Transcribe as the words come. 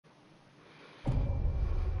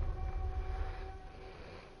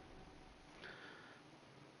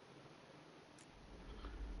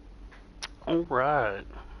Alright.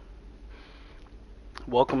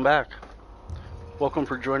 Welcome back. Welcome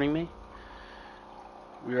for joining me.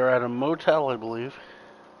 We are at a motel, I believe.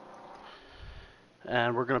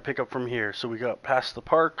 And we're going to pick up from here. So we got past the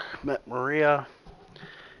park, met Maria,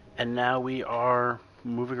 and now we are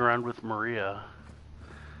moving around with Maria.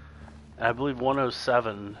 And I believe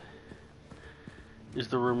 107 is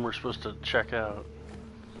the room we're supposed to check out.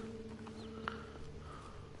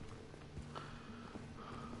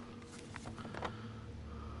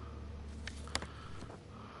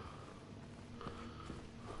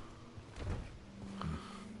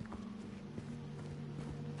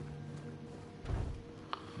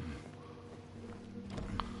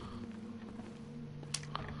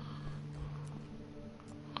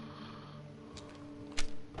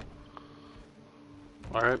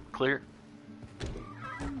 Alright, clear.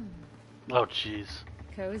 Oh, jeez.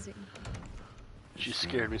 Cozy. She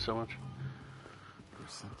scared me so much.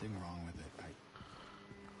 There's something wrong with it.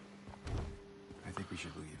 I think we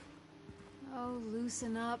should leave. Oh,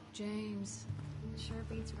 loosen up, James. Sure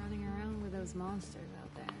beats running around with those monsters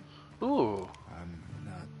out there. Ooh. I'm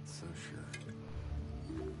not so sure.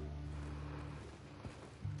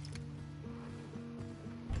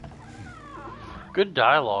 Good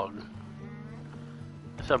dialogue.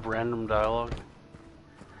 Let's have random dialogue.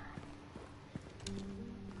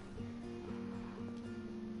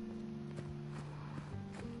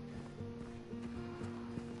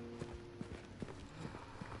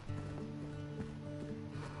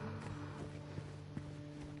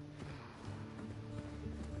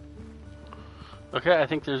 Okay, I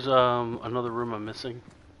think there's another room I'm missing.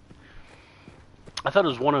 I thought it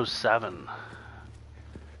was 107.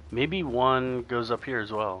 Maybe one goes up here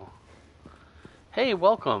as well. Hey,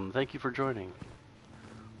 welcome. Thank you for joining.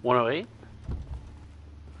 108?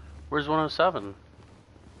 Where's 107?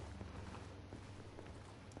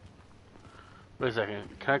 Wait a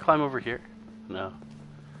second. Can I climb over here? No.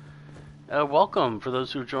 Welcome for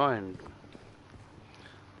those who joined.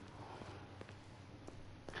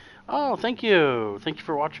 Oh, thank you. Thank you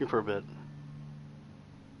for watching for a bit.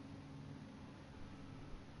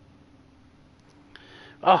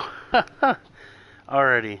 Oh,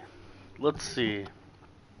 alrighty. Let's see.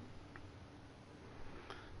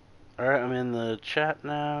 Alright, I'm in the chat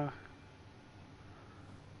now.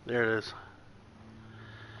 There it is.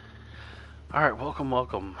 Alright,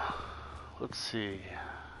 welcome. Let's see.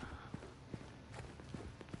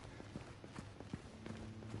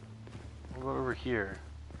 What about over here?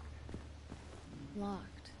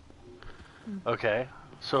 Locked. Okay,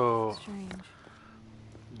 so Strange. Why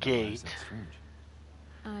is gate, that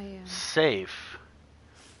strange? safe,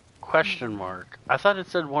 question mark. I thought it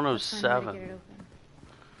said let's find a way to 107. get it open.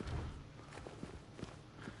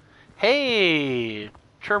 Hey,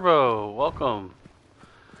 Turbo, welcome.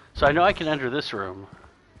 So I know I can enter this room.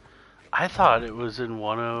 I thought it was in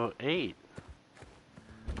 108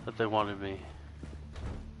 that they wanted me.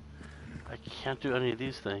 I can't do any of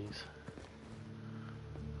these things.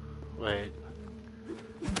 Wait.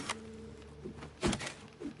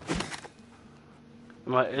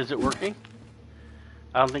 Is it working?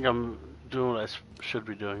 I don't think I'm doing what I should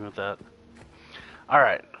be doing with that.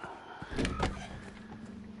 Alright.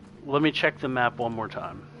 Let me check the map one more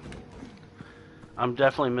time. I'm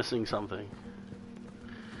definitely missing something.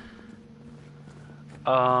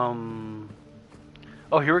 Oh,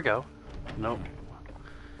 here we go. Nope.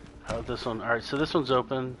 How about this one? Alright, so this one's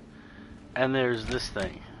open. And there's this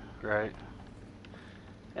thing, right?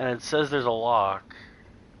 And it says there's a lock.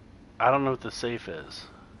 I don't know what the safe is.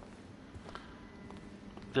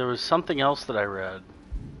 There was something else that I read.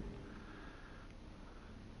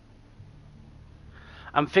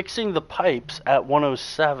 I'm fixing the pipes at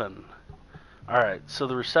 107. Alright, so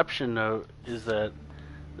the reception note is that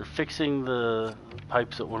they're fixing the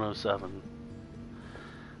pipes at 107.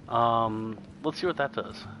 Let's see what that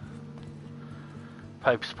does.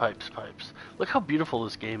 Pipes. Look how beautiful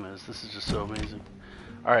this game is. This is just so amazing.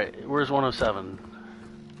 Alright, where's 107?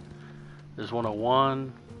 There's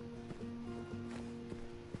 101,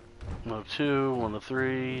 102,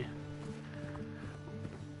 103,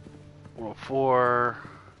 104,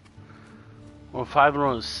 105, and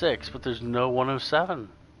 106, but there's no 107.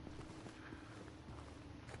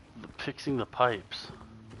 Fixing the pipes.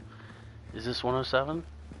 Is this 107?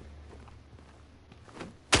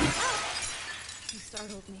 You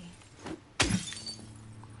startled me.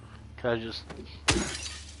 Can I just...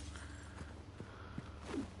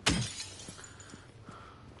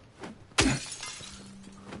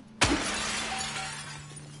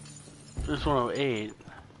 This 108.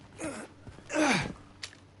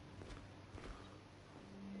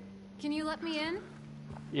 Can you let me in?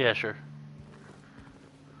 Yeah, sure.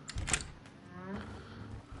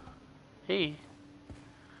 Hey.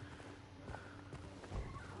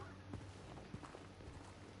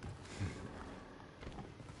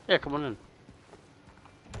 Yeah, come on in.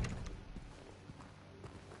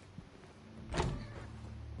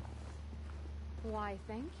 Why,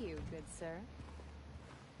 thank you, good sir.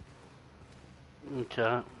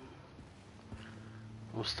 Okay.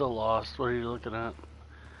 I'm still lost. What are you looking at?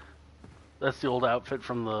 That's the old outfit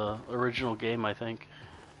from the original game, I think.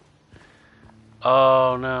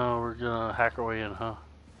 Oh no, we're gonna hack our way in, huh?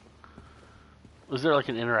 Was there like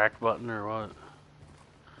an interact button or what?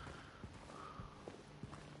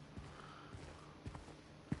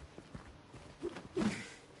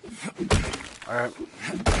 Alright.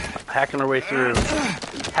 Hacking our way through.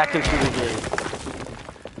 Hacking through the gate.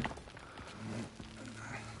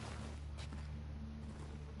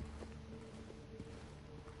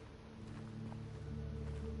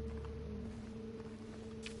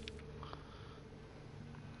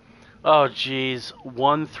 Oh jeez.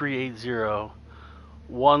 1380.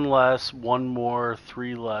 One less, one more,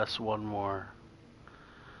 three less, one more.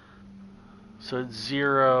 So it's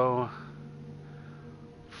 0,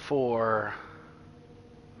 4,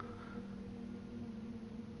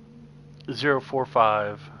 0, 4,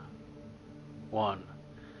 5, 1.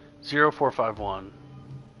 0, 4, 5, 1.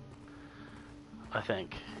 I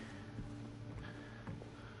think.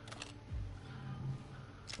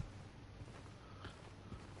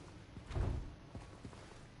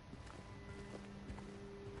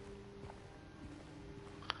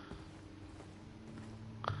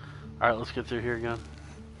 Alright, let's get through here again.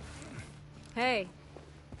 Hey,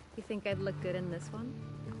 you think I'd look good in this one?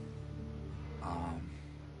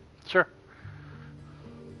 Sure.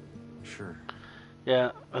 Sure.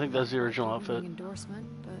 Yeah, I think that's the original outfit. Endorsement,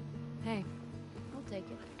 but hey, I'll take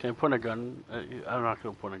it. Can I point a gun at you? I'm not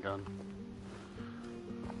gonna point a gun.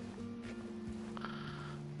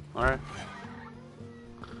 Alright.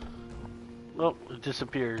 Oh, it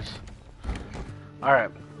disappears.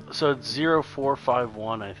 Alright, so it's 0, 4, 5,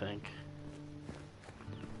 1, I think.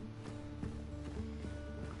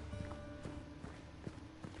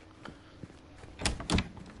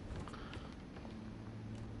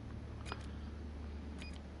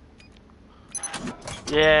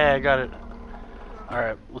 Yeah, I got it.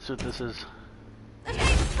 Alright, let's see what this is.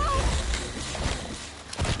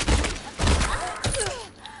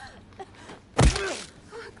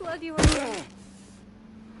 Glad you were here.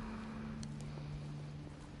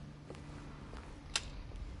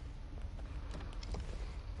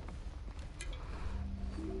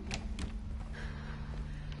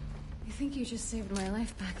 I think you just saved my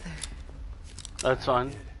life back there. That's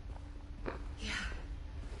fine. Yeah.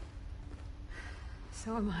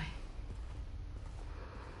 So am I.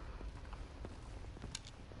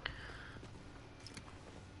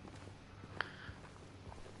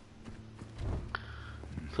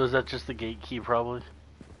 So is that just the gate key, probably?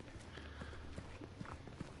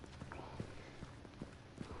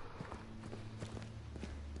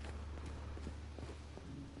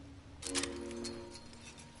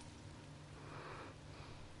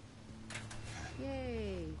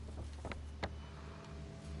 Yay.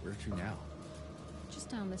 Where to now? Just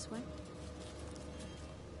down this way.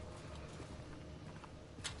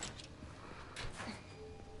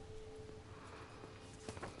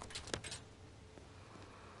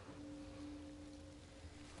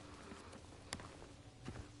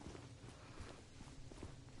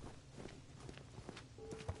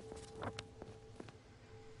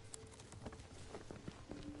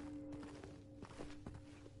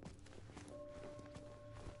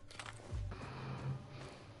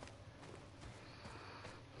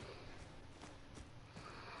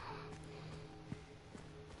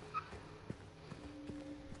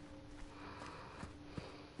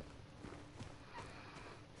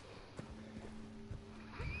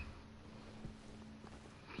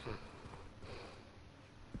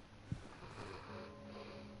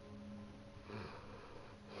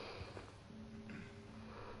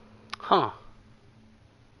 Huh.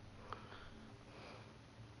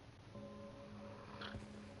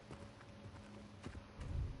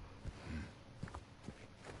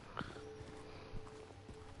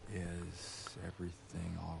 Is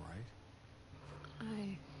everything all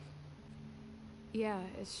right? Yeah,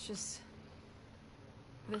 it's just...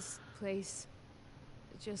 This place...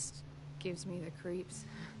 It just gives me the creeps.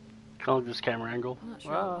 Kind of like this camera angle. I'm not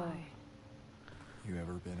sure Wow. why. You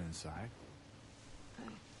ever been inside? I'm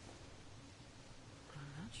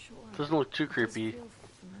not sure. Doesn't look too It does creepy. feel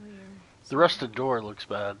familiar. The rusted door looks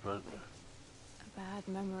bad, but A bad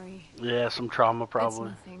memory. yeah, some trauma It's probably.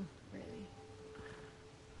 nothing, really.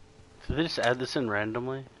 Did they just add this in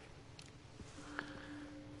randomly?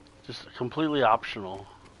 Just completely optional.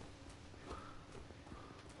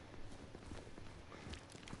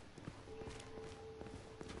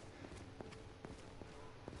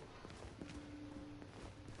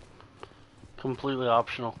 Completely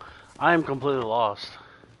optional. I am completely lost.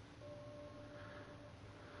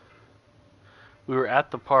 We were at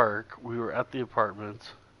the park. We were at the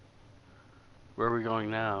apartments. Where are we going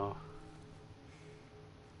now?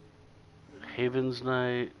 Haven's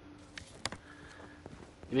Night.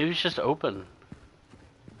 Maybe it's just open.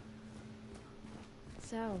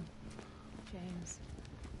 So, James.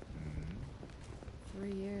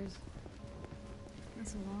 3 years.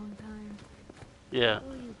 That's a long time. Yeah. What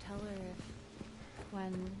will you tell her if,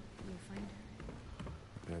 when you find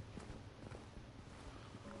her? That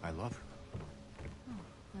I love her. Oh,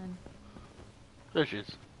 then. There she is.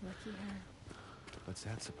 Lucky her. What's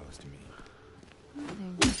that supposed to mean?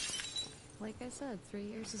 Nothing. Like I said, 3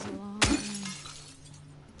 years is a long time.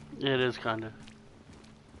 Yeah, it is kinda.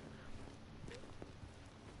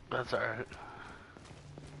 That's alright.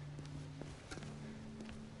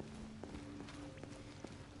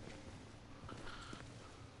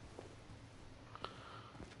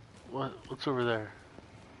 What's over there?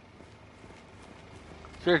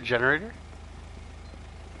 Is there a generator?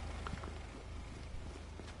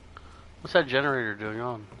 What's that generator doing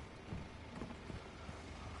on?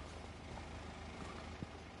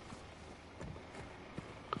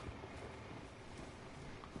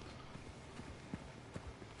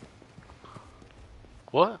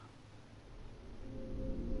 What?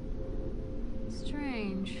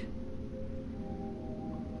 Strange.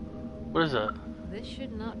 What is that? This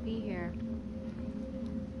should not be here.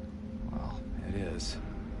 Well, it is.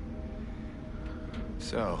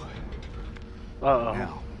 So, Uh-oh.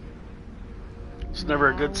 now, It's never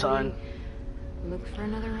a good Now sign. we look for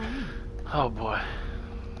another way. Oh boy.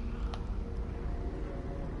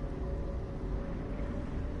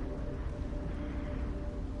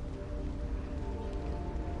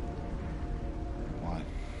 what?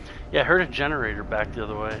 Yeah, I heard a generator back the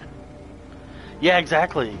other way. Yeah,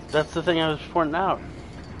 exactly. That's the thing I was pointing out.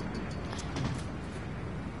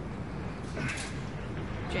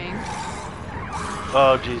 James?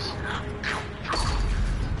 Oh, jeez.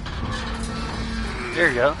 There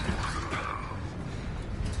you go.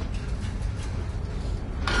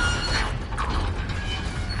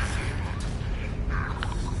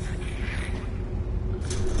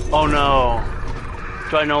 Oh no.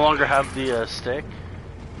 Do I no longer have the stick?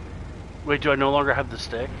 Wait, do I no longer have the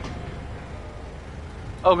stick?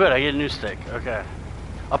 Oh good, I get a new stick. Okay.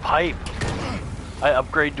 A pipe. I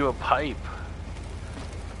upgrade to a pipe.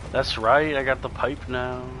 That's right, I got the pipe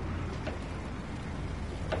now.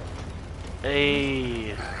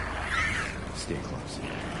 Hey. Stay close.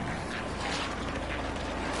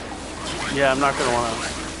 Yeah, I'm not gonna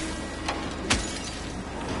wanna.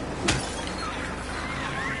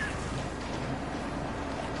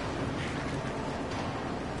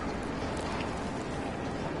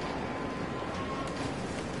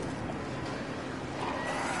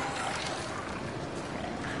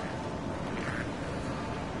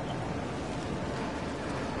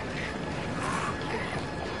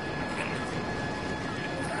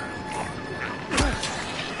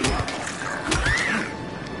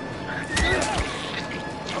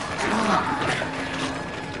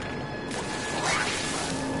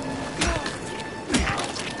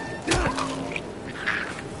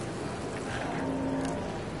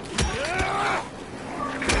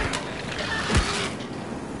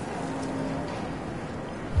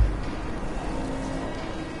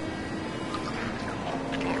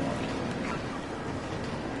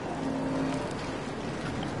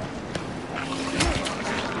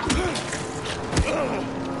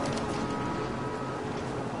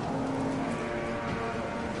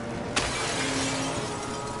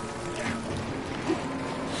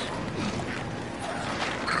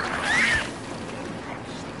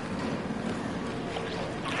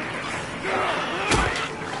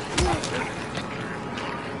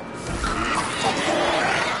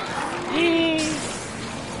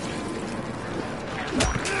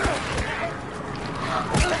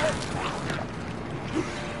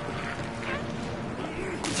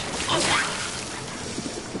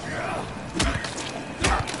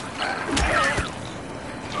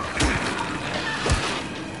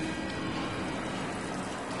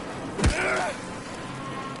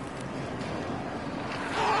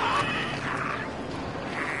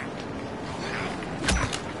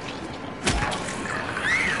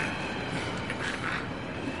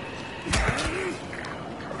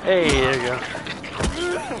 Hey, there you go.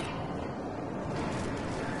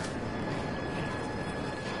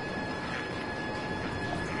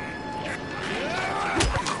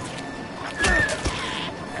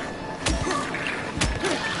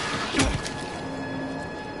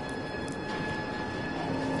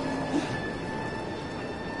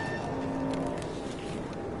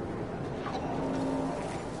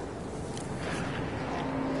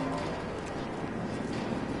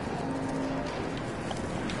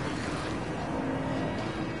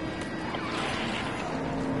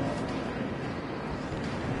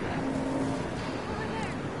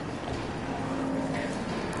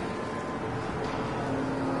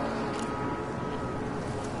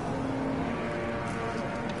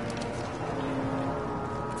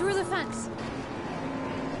 chance.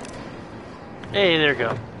 Hey, there you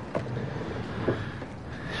go.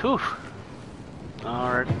 Whew.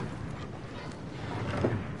 Alright.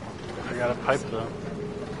 I got a pipe though.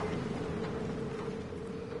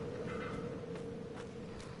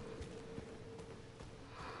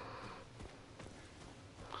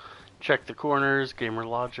 Check the corners, gamer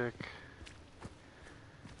logic.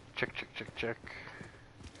 Check, check, check, check.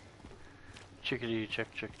 Chickadee, check,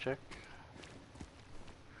 check, check.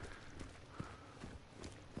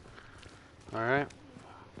 Alright.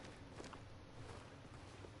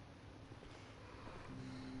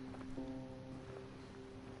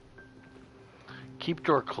 Keep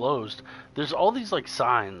door closed. There's all these like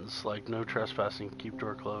signs, like no trespassing, keep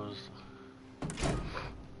door closed.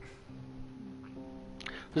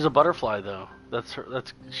 There's a butterfly though. That's her.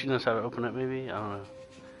 That's she knows how to open it. Maybe I don't know.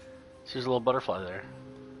 There's a little butterfly there.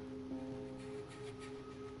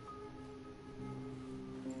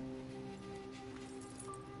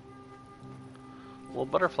 Little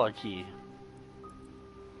butterfly key.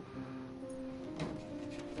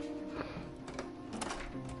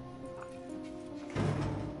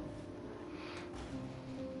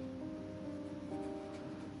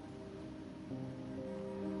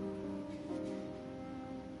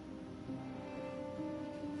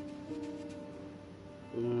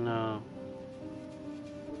 No.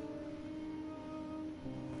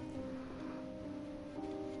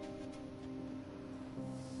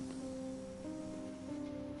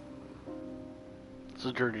 It's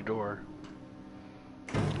a dirty door.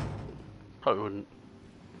 Probably wouldn't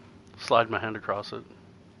slide my hand across it.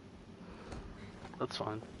 That's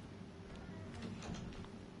fine.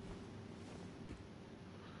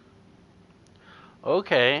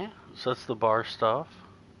 Okay, so that's the bar stuff.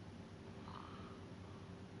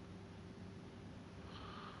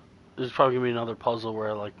 There's probably gonna be another puzzle where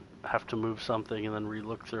I like have to move something and then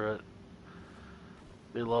re-look through it.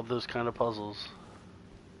 They love those kind of puzzles.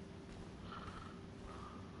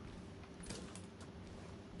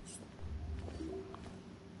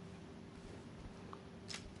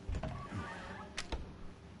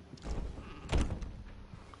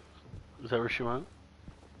 Is that where she went?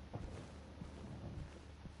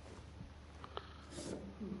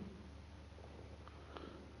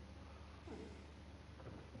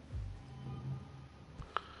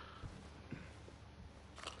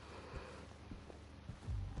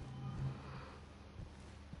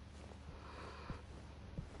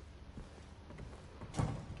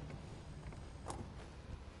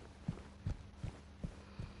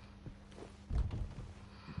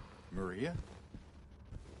 Maria?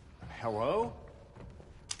 Hello?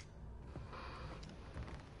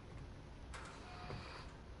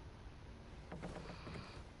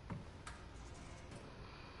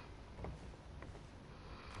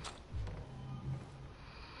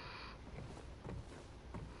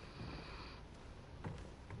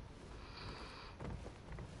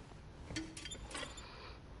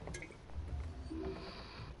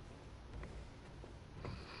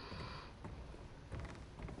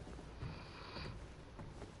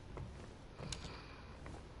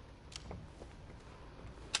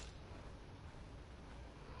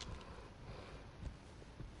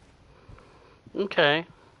 Okay.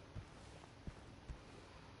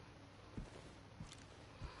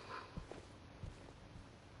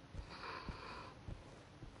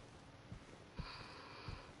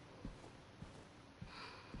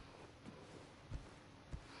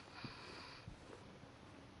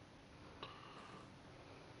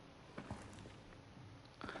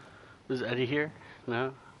 Is Eddie here?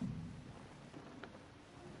 No?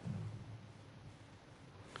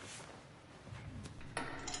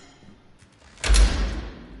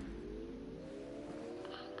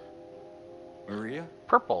 Maria?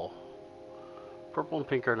 Purple. Purple and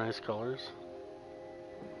pink are nice colors.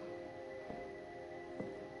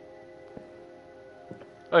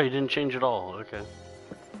 Oh, you didn't change at all. Okay.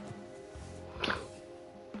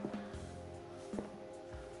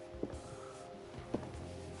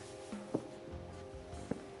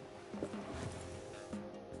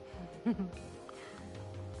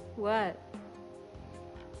 What?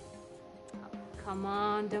 Oh, come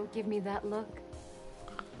on, don't give me that look.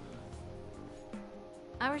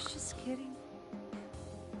 I was just kidding.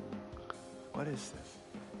 What is this?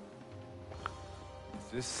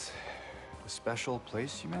 Is this a special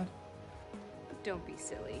place you met? Don't be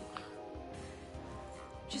silly.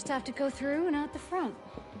 Just have to go through and out the front.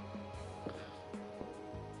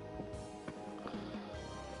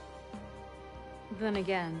 Then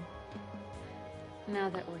again, now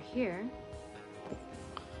that we're here,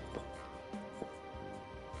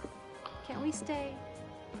 can't we stay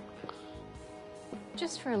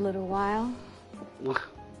Just for a little while.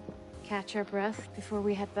 Catch our breath before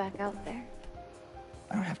we head back out there.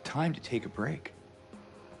 I don't have time to take a break.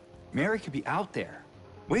 Mary could be out there,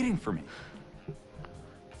 waiting for me.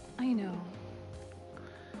 I know.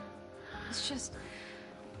 It's just...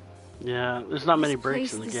 Yeah, there's not many this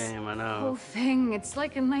breaks in place, the this game, I whole know. thing, it's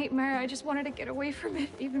like a nightmare. I just wanted to get away from it,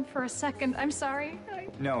 even for a second. I'm sorry.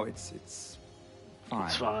 No, it's fine.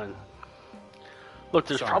 It's fine. Look,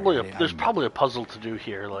 there's Sorry, probably a puzzle to do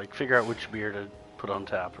here, like figure out which beer to put on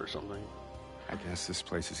tap or something. I guess this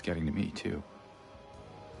place is getting to me, too.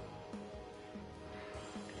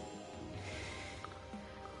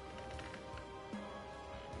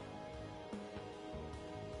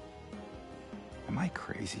 Am I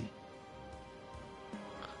crazy?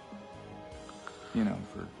 You know,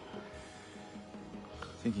 for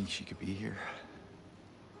thinking she could be here.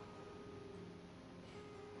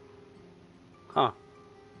 Huh.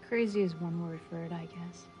 Crazy is one word for it, I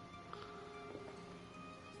guess.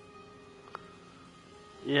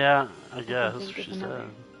 Yeah, I guess, think of she another.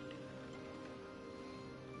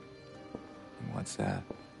 said. What's that?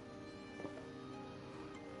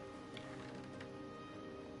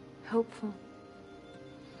 Hopeful.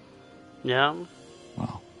 Yeah,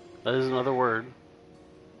 Well, that is another word.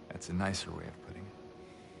 that's a nicer way of putting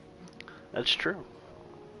it. That's true.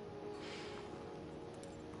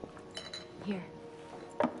 Here.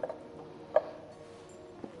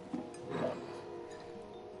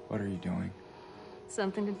 What are you doing?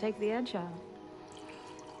 Something to take the edge off.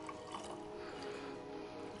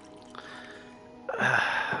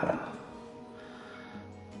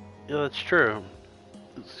 Yeah, that's true.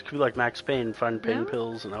 It could be like Max Payne, find pain Yeah?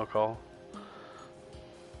 pills and alcohol.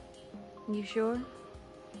 You sure?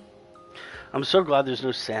 I'm so glad there's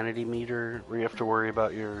no sanity meter where you have to worry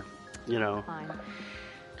about your, Fine.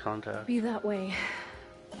 contact. Be that way.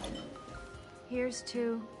 Here's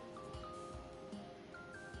to...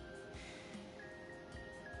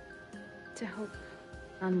 to hope.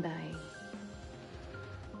 Undying.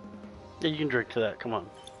 Yeah, you can drink to that, come on.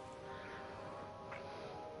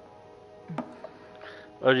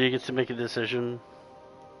 Oh, do you get to make a decision?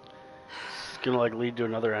 It's gonna like lead to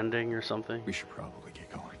another ending or something? We should probably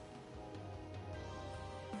get going.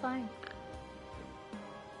 Fine.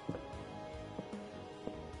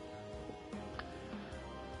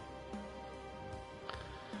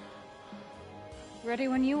 Ready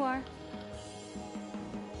when you are.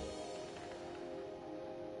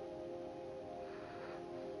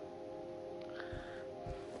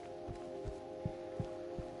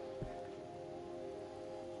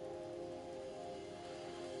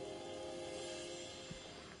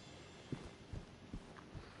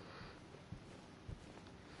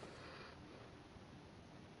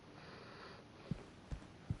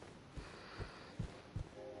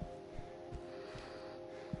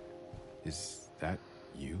 Is that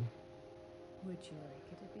you? Would you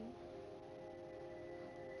like it to be?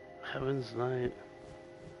 Heaven's Night.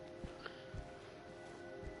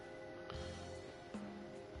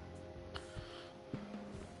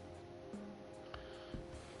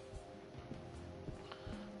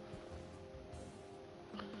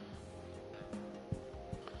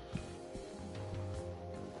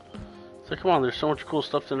 So come on, there's so much cool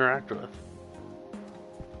stuff to interact with.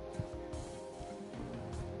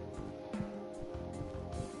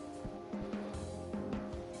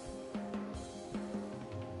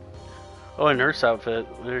 Oh, a nurse outfit.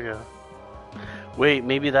 There you go. Wait,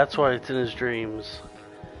 maybe that's why it's in his dreams.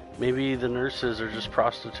 Maybe the nurses are just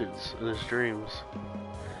prostitutes in his dreams.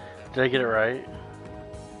 Did I get it right?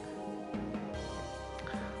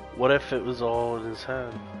 What if it was all in his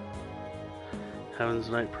head? Heaven's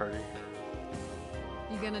Night Party.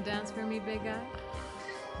 You gonna dance for me, big guy?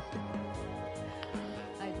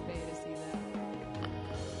 I'd pay to see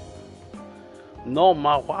that. No,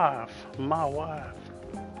 my wife. My wife.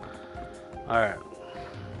 Alright.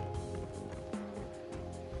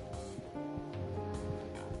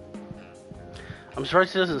 I'm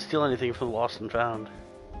surprised he doesn't steal anything from the Lost and Found.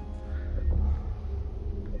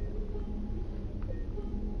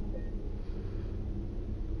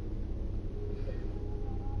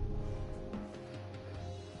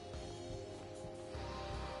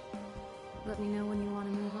 Let me know when you want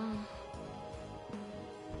to move on.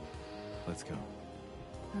 Let's go.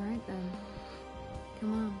 All right, then.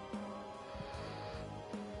 Come on.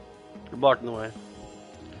 You're blocking the way.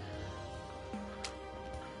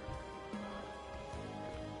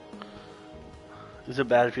 Is it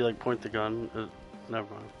bad if you like point the gun?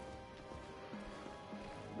 Never mind.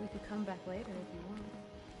 We could come back later if you want.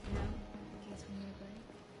 You know, in case we need a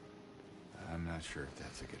break. I'm not sure if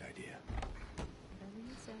that's a good idea. Whatever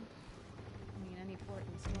you say. I mean, any port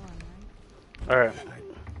storm, right? Alright.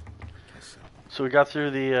 I guess so. So we got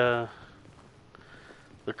through the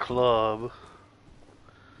club.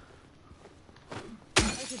 I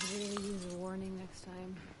could really use a warning next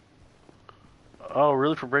time. Oh,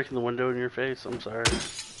 really? For breaking the window in your face? I'm sorry.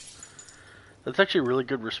 That's actually a really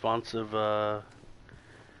good responsive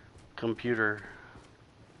computer.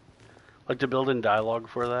 Like to build in dialogue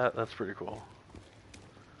for that, that's pretty cool.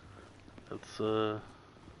 That's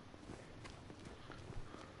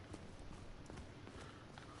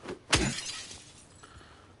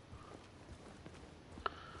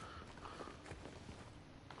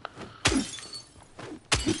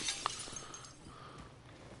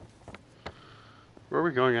where are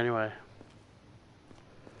we going anyway?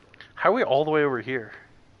 How are we all the way over here?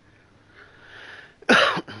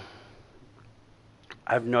 I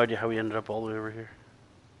have no idea how we ended up all the way over here.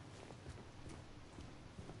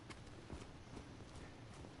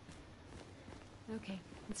 Okay,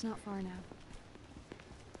 it's not far now.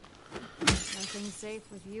 Nothing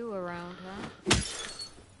safe with you around, huh?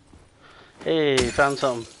 Hey, found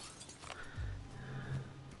something.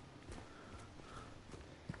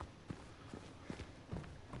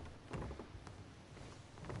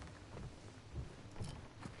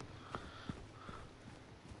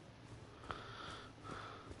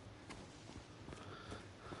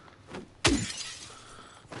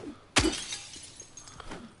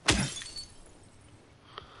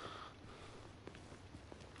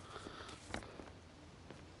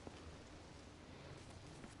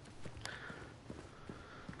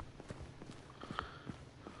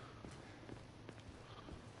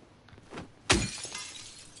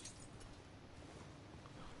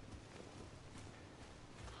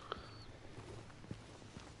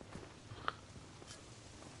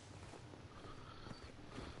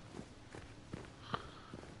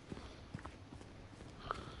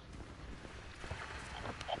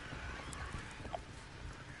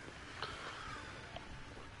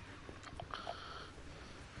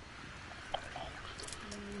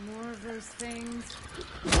 More of those things.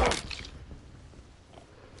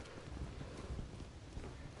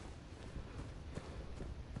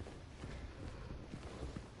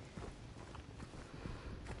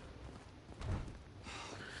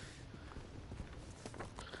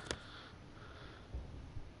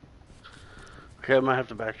 Okay, I might have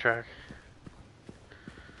to backtrack.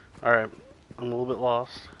 Alright, I'm a little bit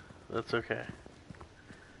lost. That's okay. Here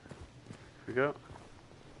we go.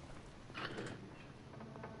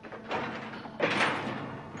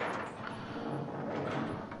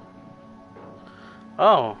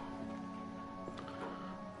 Oh.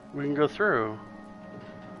 We can go through.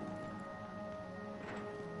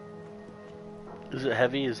 Is it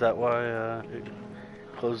heavy? Is that why it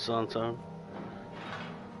closes on its own?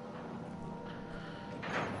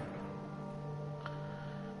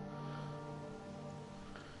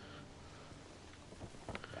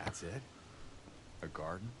 That's it? A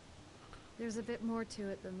garden? There's a bit more to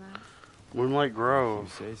it than that. Moonlight You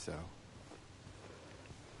Grove. say so.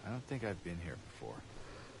 I don't think I've been here before.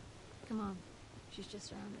 Come on. She's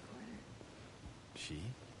just around the corner. She?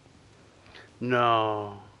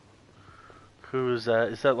 No. Who is that?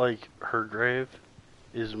 Is that like her grave?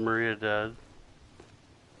 Is Maria dead?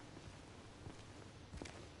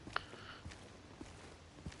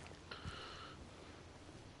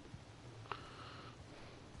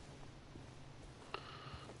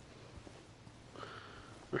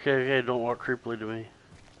 Okay, okay, don't walk creepily to me.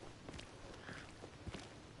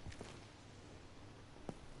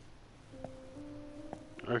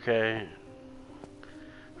 Okay.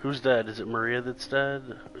 Who's dead? Is it Maria that's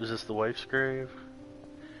dead? Is this the wife's grave?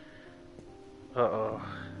 Uh-oh.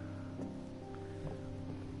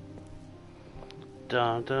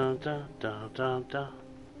 Dun dun dun dun dun dun.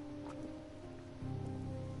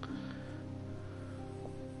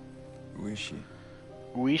 Who is she?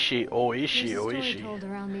 Uishi, oishi, There's a story oishi. told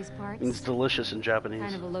around these parts. It's delicious in Japanese.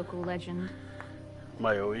 Kind of a local legend.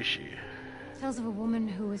 My oishi. Tells of a woman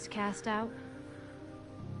who was cast out,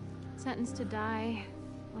 sentenced to die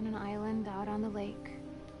on an island out on the lake.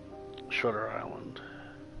 Shutter Island.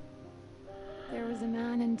 There was a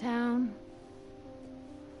man in town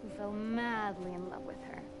who fell madly in love with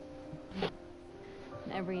her.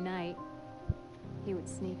 And every night, he would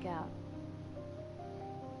sneak out,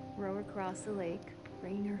 row across the lake,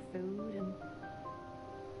 bringing her food and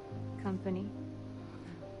company.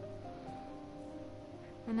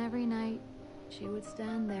 And every night, she would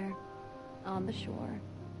stand there on the shore,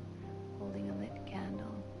 holding a lit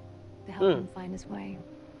candle to help him find his way.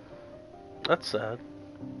 That's sad.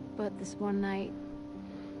 But this one night,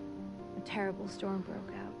 a terrible storm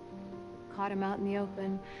broke out. Caught him out in the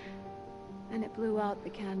open, and it blew out the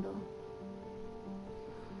candle.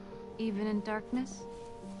 Even in darkness,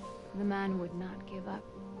 the man would not give up.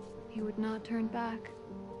 He would not turn back.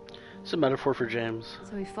 It's a metaphor for James.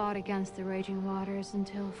 So he fought against the raging waters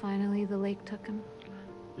until finally the lake took him.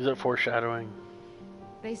 Is that foreshadowing?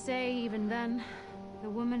 They say even then, the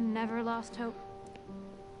woman never lost hope.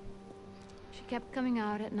 She kept coming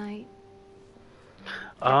out at night,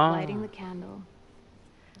 kept lighting the candle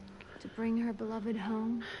to bring her beloved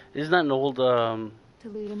home. Isn't that an old to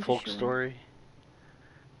lead him folk to shore. story?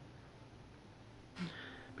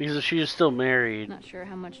 Because if she is still married, Not sure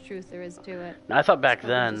how much truth there is to it. I thought back It's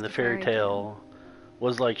probably then just the a fairy fairy tale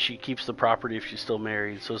was like she keeps the property if she's still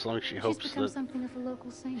married. So as long as she She's hopes become that something of a local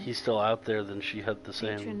saint. he's still out there, then she had the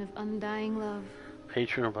same Patron of undying love.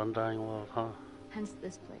 patron of undying love, huh? Hence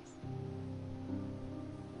this place.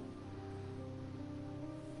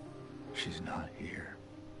 She's not here.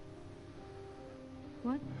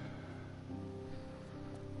 What?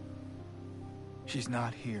 She's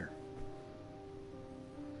not here.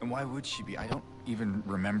 And why would she be? I don't even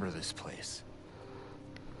remember this place.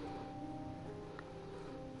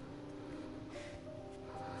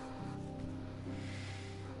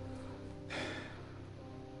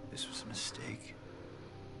 This was a mistake.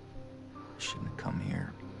 I shouldn't have come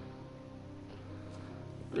here.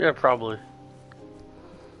 Yeah, probably.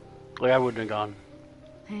 Like I wouldn't have gone.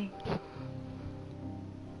 Hey.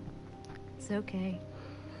 It's okay.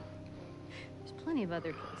 There's plenty of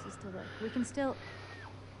other places to look. We can still...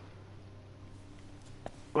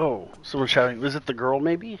 Oh, someone's shouting. Was it the girl,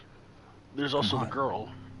 maybe? There's also the girl.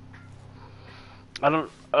 I don't...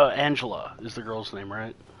 Angela is the girl's name,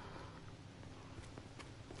 right?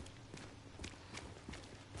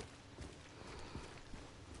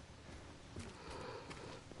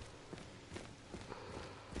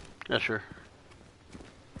 Yeah, sure.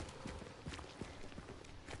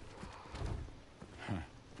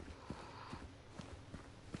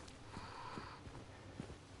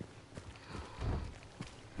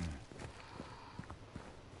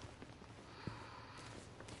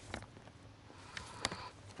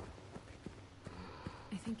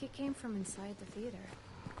 I think it came from inside the theater.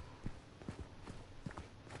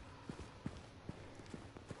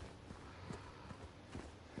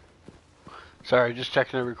 Sorry, just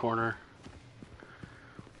checking every corner.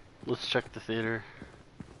 Let's check the theater.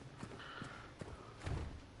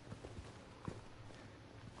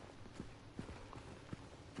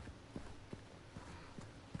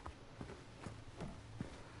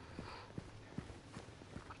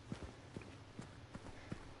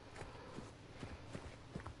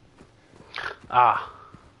 Ah.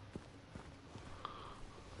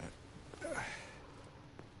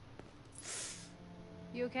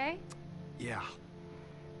 You okay? Yeah.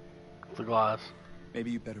 The glass. Maybe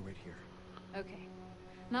you better wait here. Okay.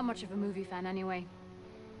 Not much of a movie fan anyway.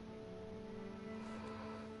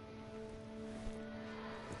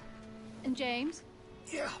 And James?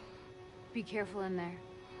 Yeah. Be careful in there.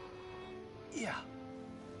 Yeah.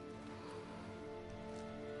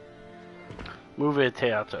 Movie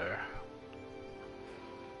theater.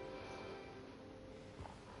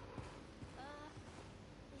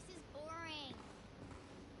 This is boring.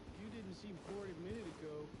 You didn't seem bored a minute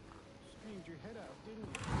ago. Screamed your head out, didn't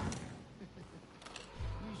you?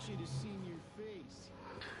 You should have seen your face.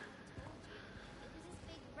 It was this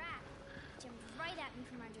big rat. Jumped right at me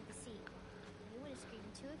from under the seat. You would have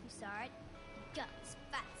screamed too if you saw it. Guts,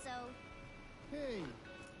 fatso. Hey,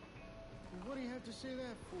 what do you have to say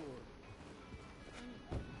that for?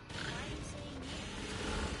 Why are you saying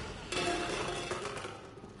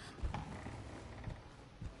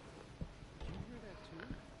Did you hear that too?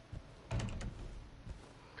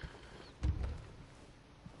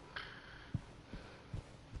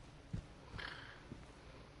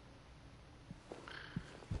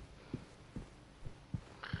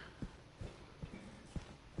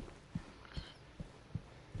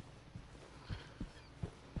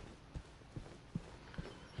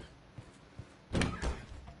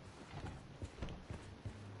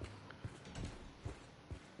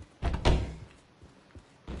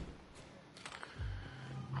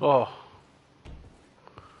 Oh.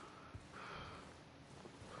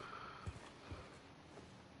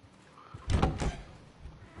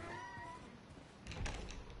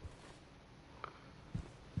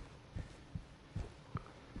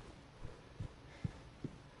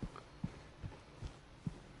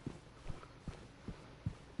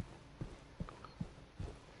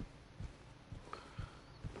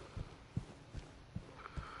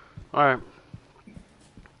 All right.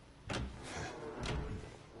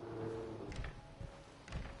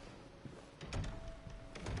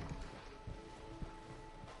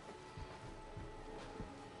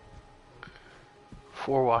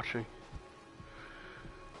 For watching.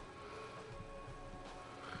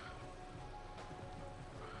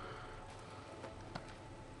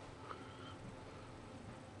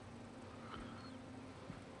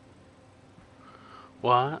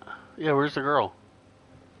 What? Yeah, where's the girl?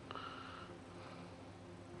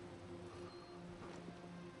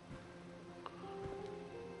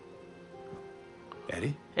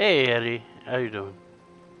 Eddie? Hey, Eddie. How you doing?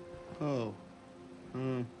 Oh.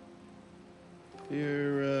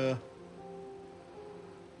 You're,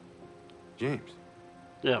 James.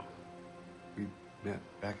 Yeah. We met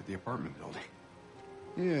back at the apartment building.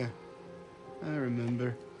 yeah. I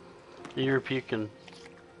remember. You're puking.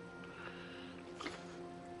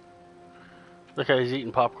 Look how he's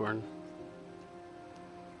eating popcorn.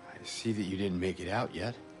 I see that you didn't make it out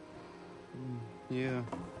yet. Yeah.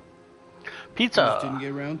 Pizza! Just didn't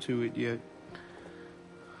get around to it yet.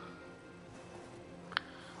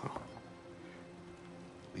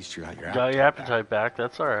 At least you got your Got your appetite appetite back.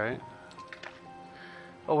 That's alright.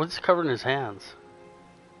 Oh, what's covered in his hands?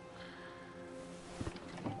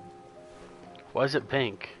 Why is it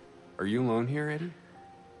pink? back. Are you alone here, Eddie?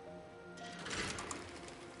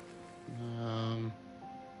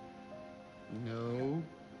 No.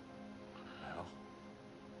 Well,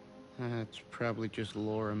 That's probably just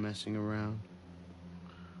Laura messing around.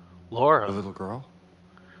 Laura. the little girl?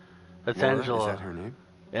 That's Laura, Angela. Is that her name?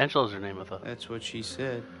 Angela's her name, I thought. That's what she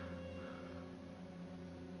said.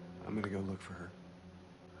 I'm gonna go look for her.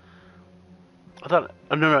 I thought.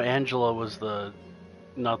 Oh, no, Angela was the.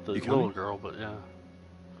 Not the You little coming? girl, but yeah.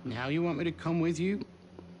 Now you want me to come with you?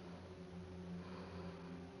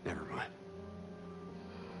 Never mind.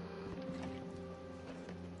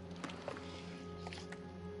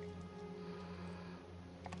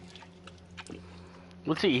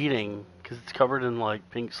 What's he eating? Because it's covered in, like,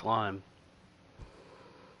 pink slime.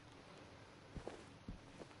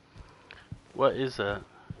 What is that?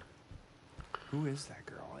 Who is that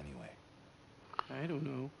girl, anyway? I don't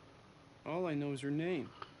know. All I know is her name.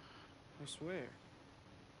 I swear.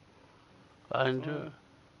 I didn't do Oh. it.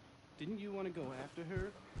 Didn't you want to go after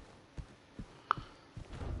her?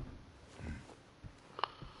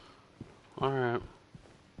 Alright.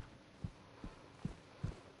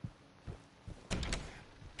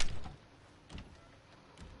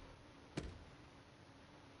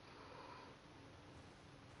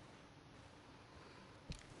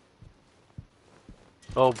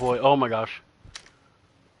 Oh boy, oh my gosh.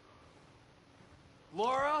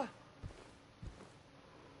 Laura?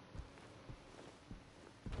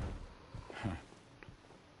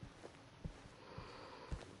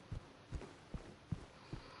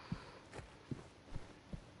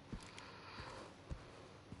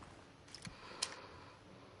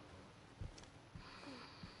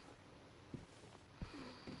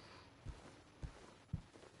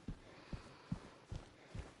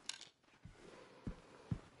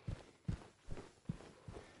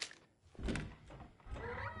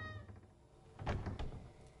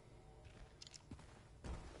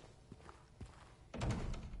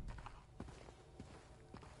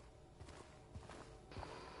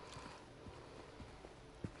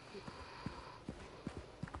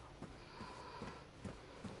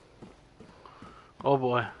 Oh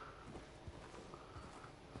boy.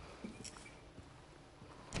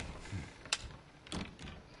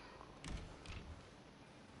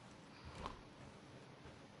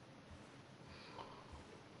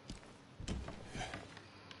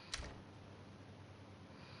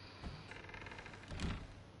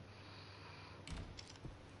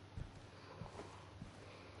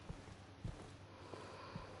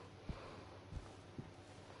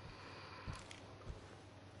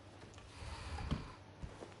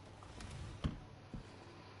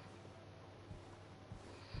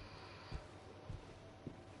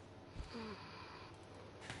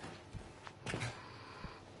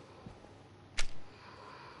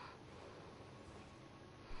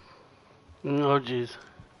 Oh jeez.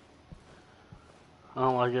 I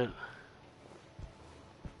don't like it.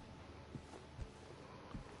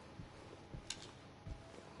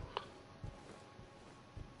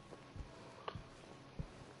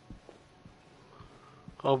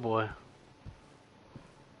 Oh boy.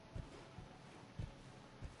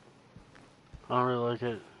 I don't really like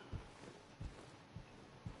it.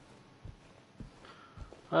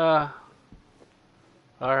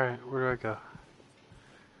 Alright, where do I go?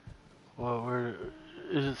 Well, where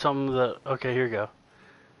is it something that okay, here we go.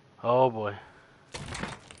 Oh boy.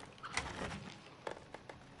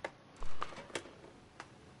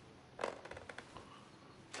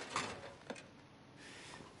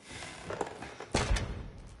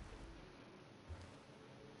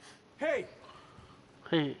 Hey!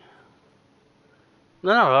 Hey.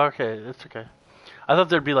 No, okay, it's okay. I thought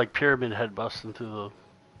there'd be like Pyramid Head busting through the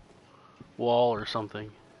wall or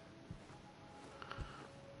something.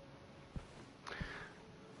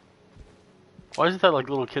 Why is it that like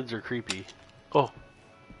little kids are creepy? Oh,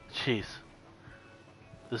 jeez.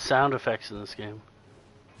 The sound effects in this game.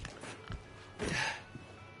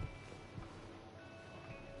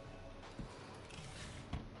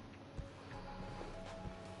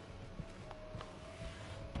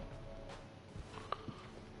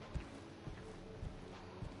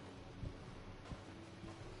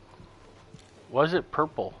 Why is it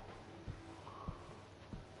purple?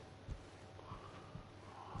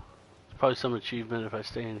 It's probably some achievement if I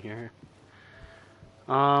stay in here.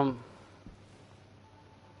 Why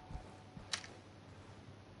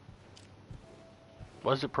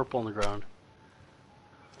is it purple on the ground?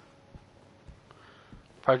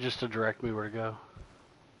 Probably just to direct me where to go.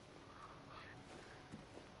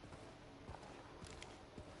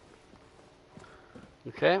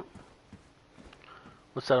 Okay.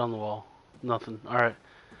 What's that on the wall? Nothing. Alright.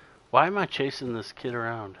 Why am I chasing this kid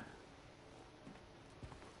around?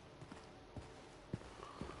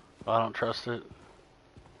 I don't trust it.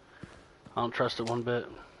 I don't trust it one bit.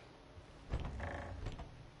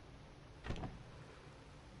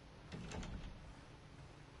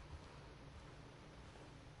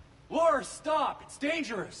 Laura, stop! It's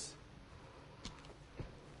dangerous!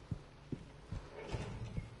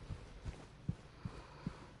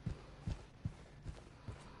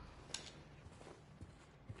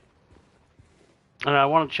 And I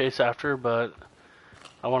want to chase after her, but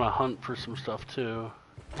I want to hunt for some stuff too.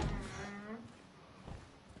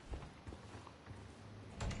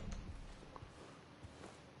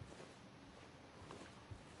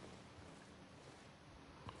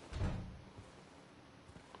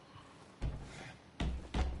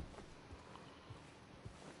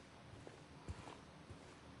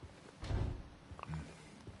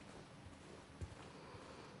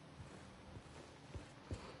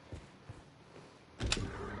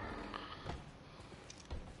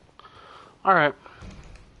 Alright.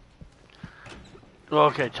 Well,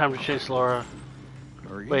 okay, time to chase Laura.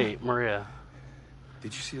 Maria? Wait, Maria.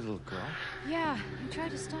 Did you see the little girl? Yeah, I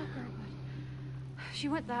tried to stop her, but she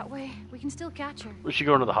went that way. We can still catch her. Was she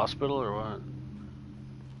going to the hospital or what?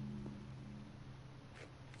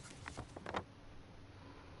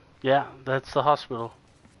 Yeah, that's the hospital.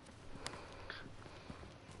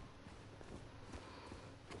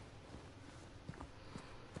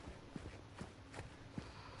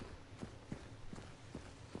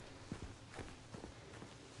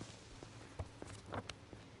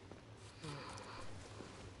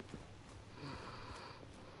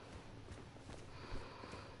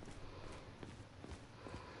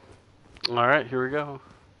 Alright, here we go.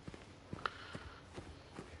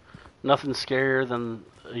 Nothing scarier than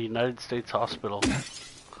a United States hospital.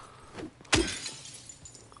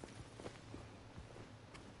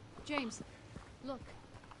 James, look.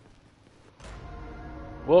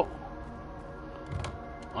 Whoa.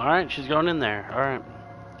 Alright, she's going in there. Alright.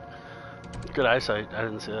 Good eyesight. I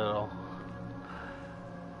didn't see that at all.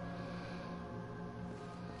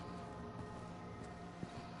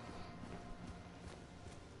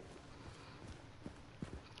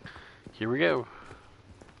 Here we go.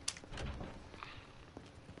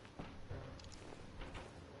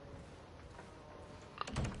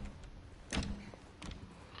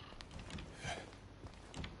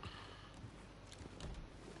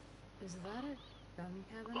 Is that a gun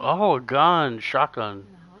cabinet Oh, a gun. Shotgun. in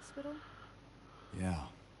the hospital? Yeah,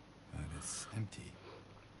 but it's empty.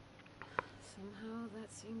 Somehow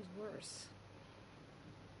that seems worse.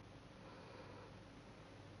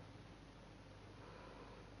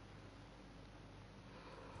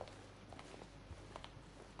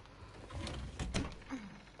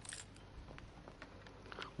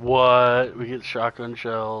 What? We get shotgun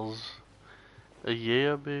shells.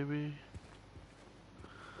 Yeah, baby.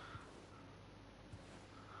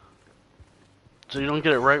 So you don't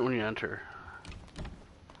get it right when you enter.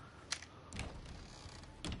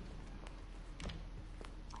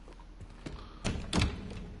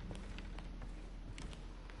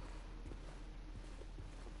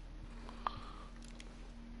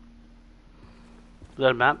 Is that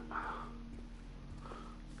a map?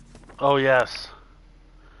 Oh, yes.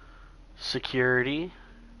 Security.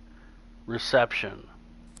 Reception.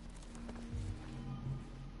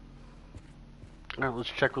 Alright, let's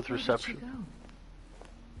check with Where did reception. she go?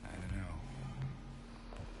 I don't know.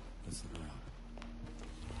 Let's look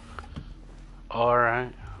around.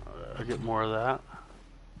 Alright. I'll get more of that.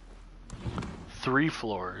 3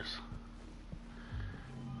 floors.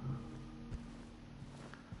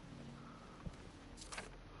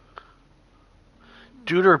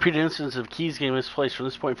 Due to repeated instances of keys getting misplaced from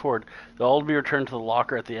this point forward, they'll all be returned to the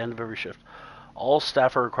locker at the end of every shift. All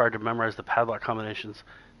staff are required to memorize the padlock combinations.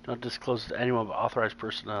 Do not disclose to anyone but authorized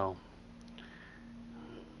personnel.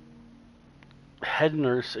 Head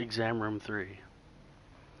nurse, exam room 3.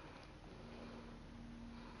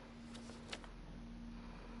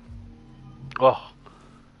 Oh,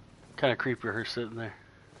 kind of creepy her sitting there.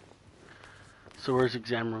 So where's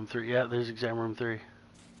exam room 3? Yeah, there's exam room 3.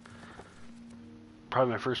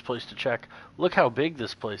 Probably my first place to check. Look how big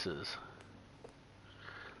this place is.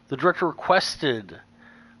 The director requested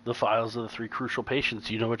the files of the 3 crucial patients.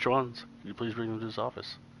 Do you know which ones? Can you please bring them to his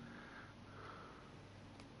office?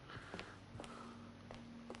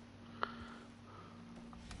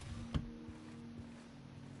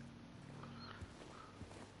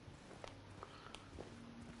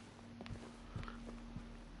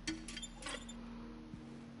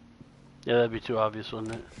 Yeah, that'd be too obvious,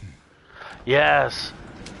 wouldn't it? Yes!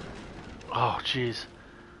 Oh, jeez.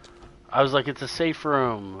 I was like, it's a safe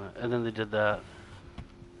room. And then they did that.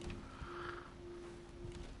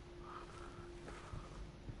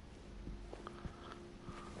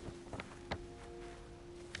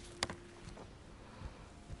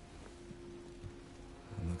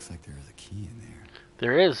 It looks like there is a key in there.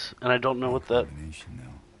 There is, and I don't know what that Combination,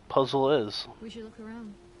 though. puzzle is. We should look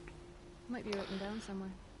around. Might be written down somewhere.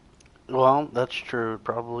 Well, that's true. It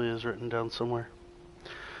probably is written down somewhere.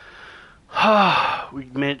 We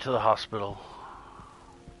made it to the hospital.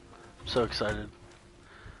 I'm so excited.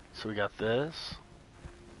 So we got this.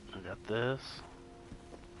 We got this.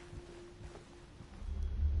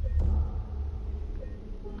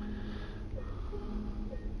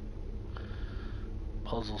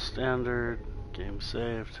 Puzzle standard. Game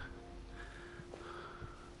saved.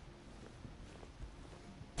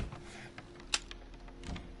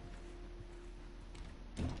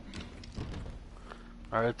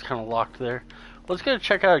 Alright, it's kind of locked there. Let's go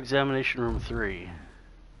check out examination room 3.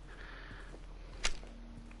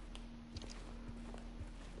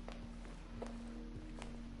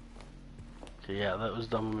 Okay, yeah, that was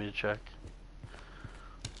dumb of me to check.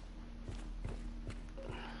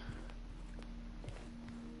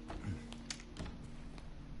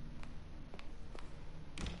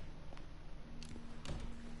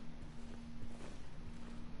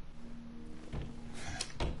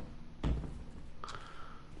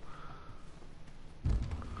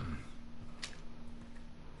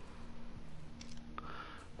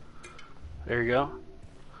 There you go.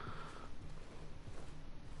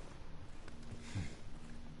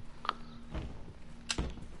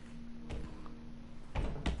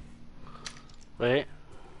 Wait.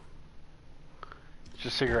 It's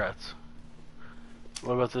just cigarettes.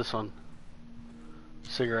 What about this one?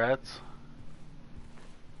 Cigarettes.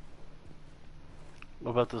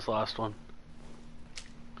 What about this last one?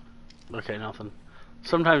 Okay, nothing.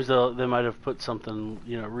 Sometimes they might have put something,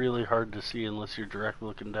 you know, really hard to see unless you're directly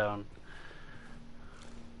looking down.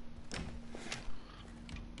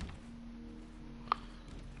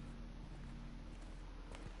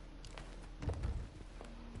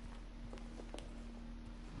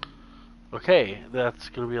 Okay, that's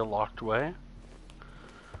going to be a locked way.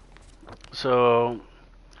 So,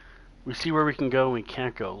 we see where we can go and we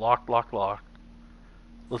can't go. Locked, locked, locked.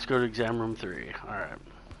 Let's go to exam room 3. Alright.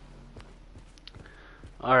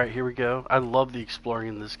 Alright, here we go. I love the exploring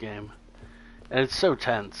in this game. And it's so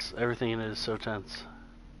tense. Everything in it is so tense.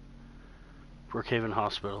 Brookhaven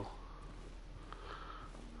Hospital.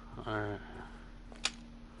 Alright.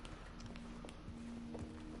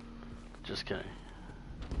 Just kidding.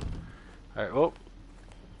 Alright, oh.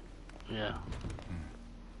 Yeah.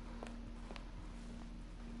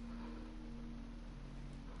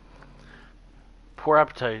 Poor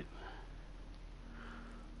appetite.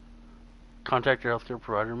 Contact your healthcare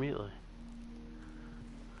provider immediately.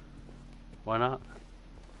 Why not?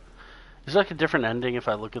 Is there like a different ending if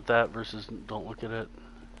I look at that versus don't look at it?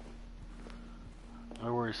 I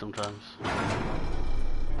worry sometimes.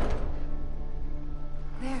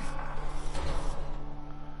 There.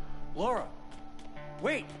 Laura!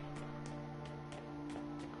 Wait!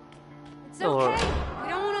 It's Hello. okay. We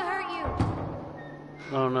don't want to hurt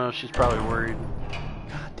you. Oh no, she's probably worried.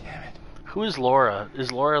 God damn it. Who is Laura?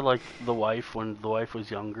 Is Laura like the wife when the wife was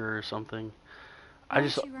younger or something? Why I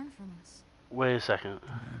did just... she run from us? Wait a second.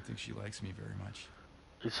 I don't think she likes me very much.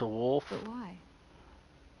 It's a wolf But why?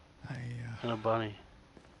 and a bunny.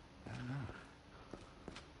 I don't know.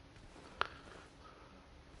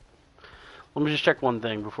 Let me just check one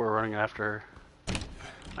thing before running after her.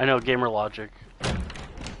 I know, gamer logic.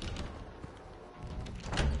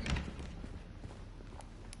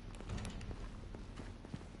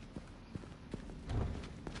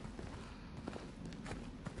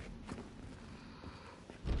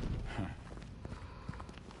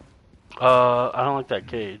 I don't like that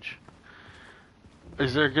cage.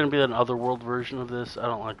 Is there gonna be an otherworld version of this? I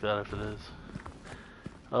don't like that if it is.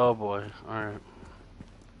 Oh boy. Alright.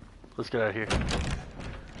 Let's get out of here.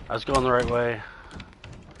 I was going the right way.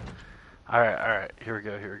 Alright. Here we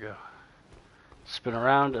go. Spin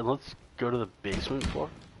around and let's go to the basement floor.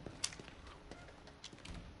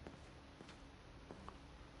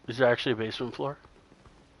 Is there actually a basement floor?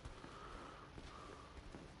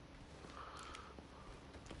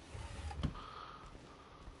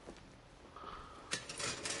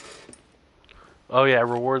 Oh yeah,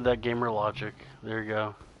 reward that gamer logic. There you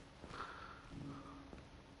go.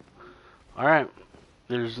 Alright.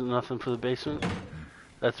 There's nothing for the basement.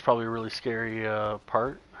 That's probably a really scary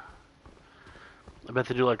part. I bet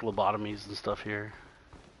they do like lobotomies and stuff here.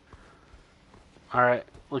 Alright.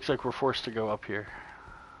 Looks like we're forced to go up here.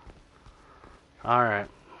 Alright.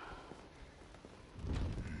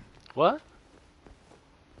 What?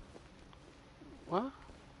 What?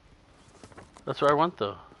 That's where I went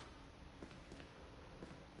though.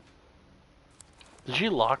 Did she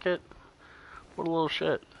lock it? What a little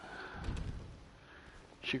shit.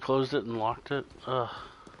 She closed it and locked it? Ugh.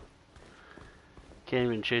 Can't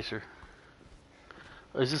even chase her.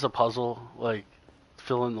 Is this a puzzle? Like,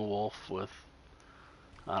 fill in the wolf with...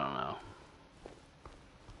 I don't know.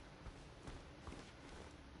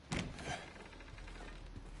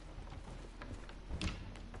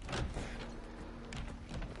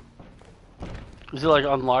 Is it like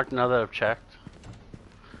unlocked now that I've checked?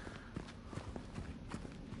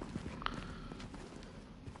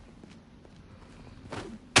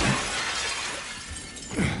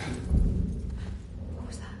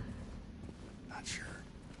 Not sure.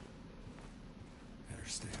 Better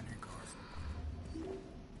stay on your guard.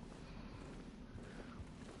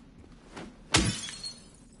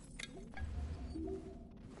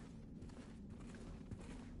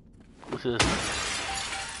 What's this?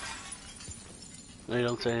 No, you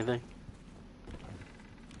don't say anything?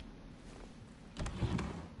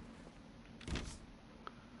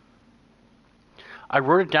 I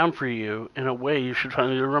wrote it down for you in a way you should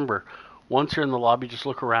finally remember. Once you're in the lobby, just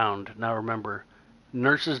look around. Now remember,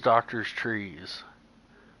 nurses, doctors, trees.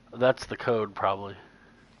 That's the code, probably.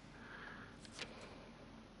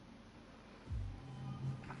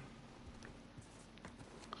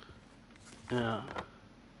 Yeah.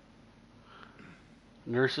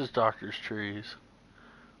 Nurses, doctors, trees.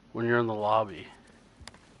 When you're in the lobby.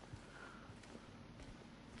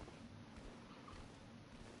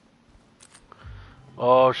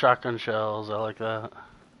 Oh, shotgun shells. I like that.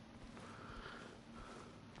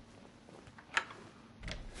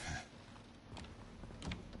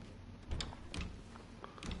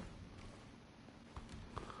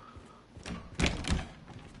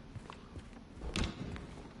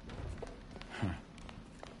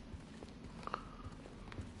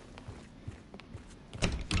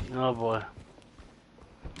 Oh boy.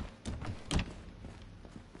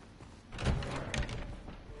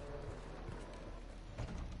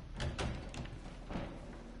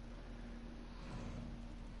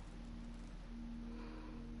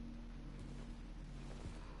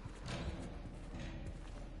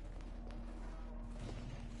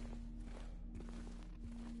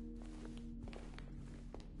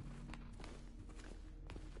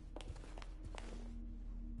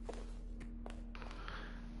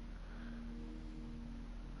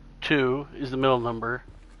 Two is the middle number.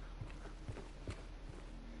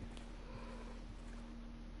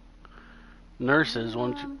 Nurses,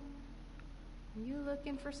 one, two. Are you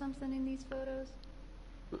looking for something in these photos?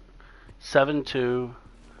 7, 2.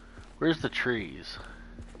 Where's the trees?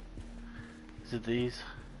 Is it these?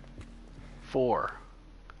 4.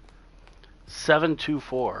 7, 2,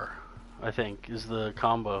 4, I think, is the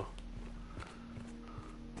combo.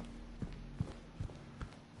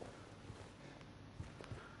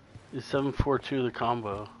 Is 7, 4, 2 the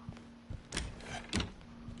combo?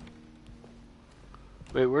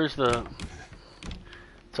 Wait, where's the...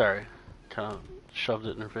 Sorry, kind of shoved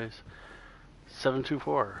it in her face. 7, 2,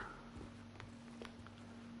 4.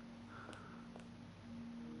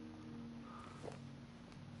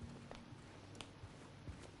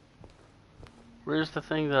 Where's the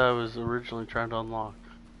thing that I was originally trying to unlock?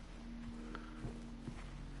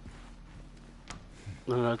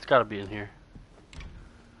 No, it's gotta be in here.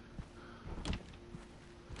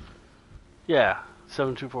 Yeah,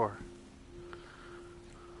 7, 2, 4.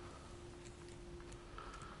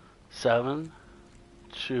 7,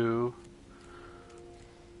 2,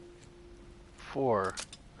 4.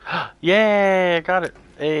 Yay! I got it.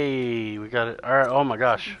 Hey, we got it. All right. Oh my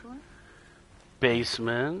gosh.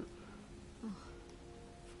 Basement.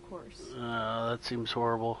 Of course. That seems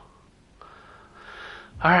horrible.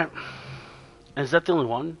 Alright. Is that the only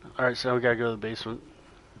one? Alright, so now we gotta go to the basement.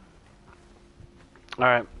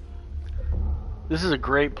 Alright. This is a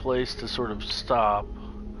great place to sort of stop.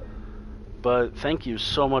 But thank you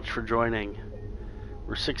so much for joining.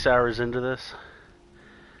 We're 6 hours into this.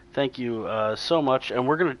 Thank you so much. And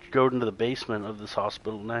we're going to go into the basement of this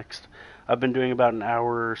hospital next. I've been doing about an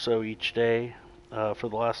hour or so each day for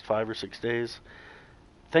the last 5 or 6 days.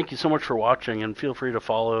 Thank you so much for watching, and feel free to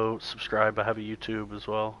follow, subscribe. I have a YouTube as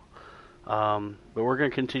well. But we're going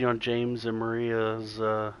to continue on James and Maria's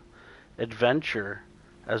adventure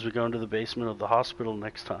as we go into the basement of the hospital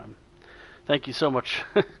next time. Thank you so much.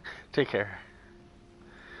 Take care.